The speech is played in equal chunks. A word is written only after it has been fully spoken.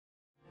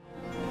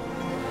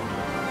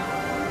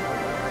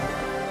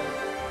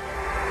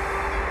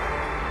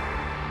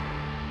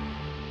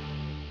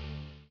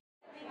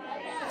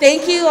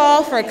Thank you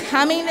all for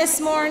coming this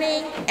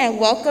morning, and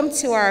welcome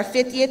to our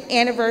 50th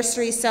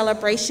anniversary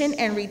celebration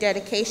and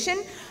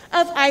rededication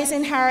of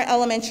Eisenhower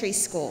Elementary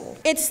School.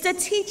 It's the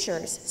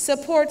teachers,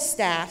 support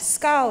staff,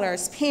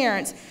 scholars,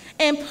 parents,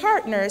 and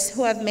partners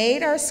who have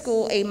made our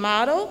school a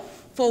model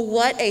for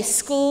what a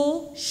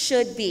school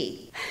should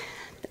be.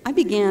 I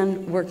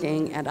began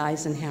working at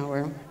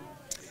Eisenhower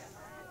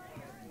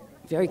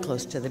very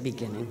close to the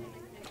beginning.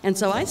 And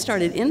so I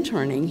started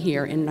interning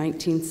here in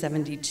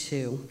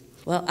 1972.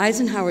 Well,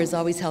 Eisenhower has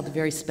always held a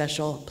very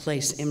special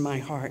place in my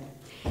heart,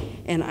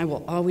 and I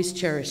will always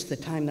cherish the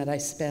time that I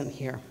spent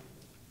here.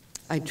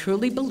 I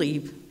truly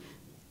believe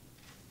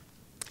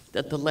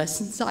that the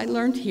lessons I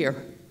learned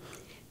here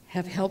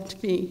have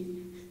helped me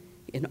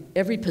in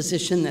every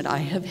position that I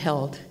have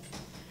held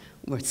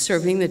with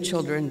serving the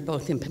children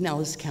both in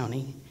Pinellas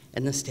County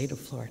and the state of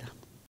Florida.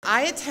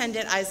 I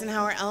attended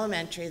Eisenhower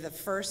Elementary the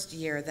first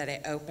year that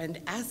it opened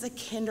as a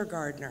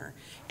kindergartner,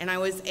 and I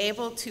was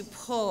able to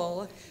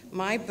pull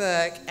my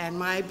book and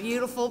my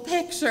beautiful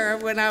picture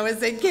when I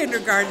was in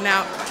kindergarten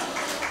out.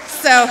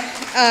 So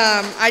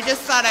I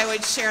just thought I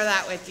would share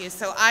that with you.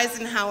 So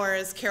Eisenhower,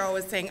 as Carol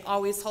was saying,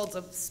 always holds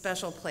a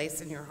special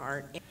place in your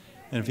heart.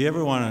 And if you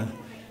ever want to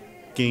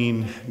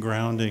gain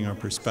grounding or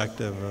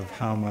perspective of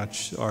how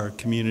much our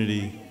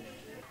community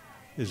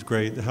is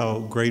great, how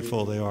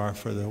grateful they are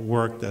for the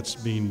work that's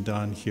being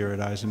done here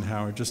at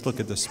Eisenhower. Just look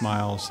at the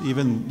smiles.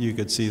 Even you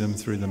could see them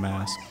through the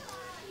mask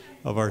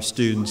of our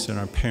students and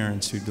our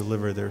parents who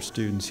deliver their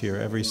students here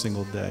every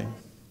single day.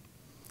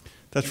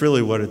 That's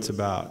really what it's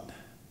about.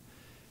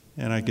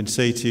 And I can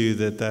say to you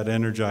that that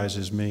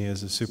energizes me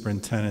as a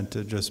superintendent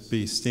to just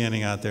be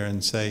standing out there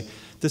and say,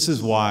 this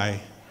is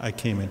why I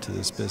came into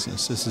this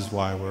business. This is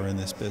why we're in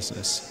this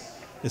business.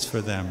 It's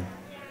for them.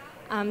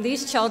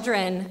 These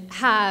children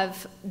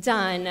have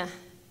done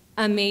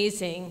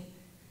amazing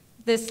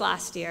this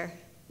last year.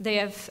 They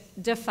have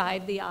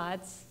defied the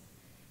odds.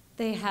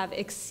 They have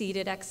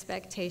exceeded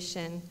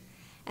expectation.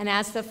 And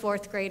as the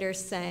fourth graders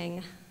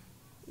sang,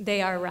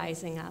 they are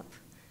rising up.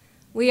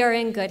 We are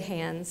in good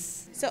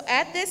hands. So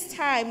at this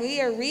time, we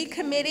are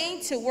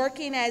recommitting to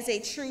working as a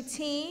true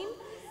team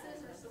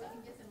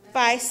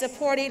by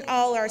supporting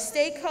all our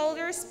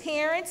stakeholders,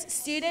 parents,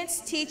 students,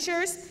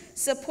 teachers,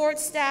 support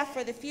staff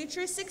for the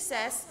future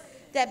success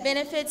that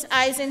benefits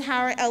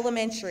Eisenhower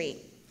Elementary.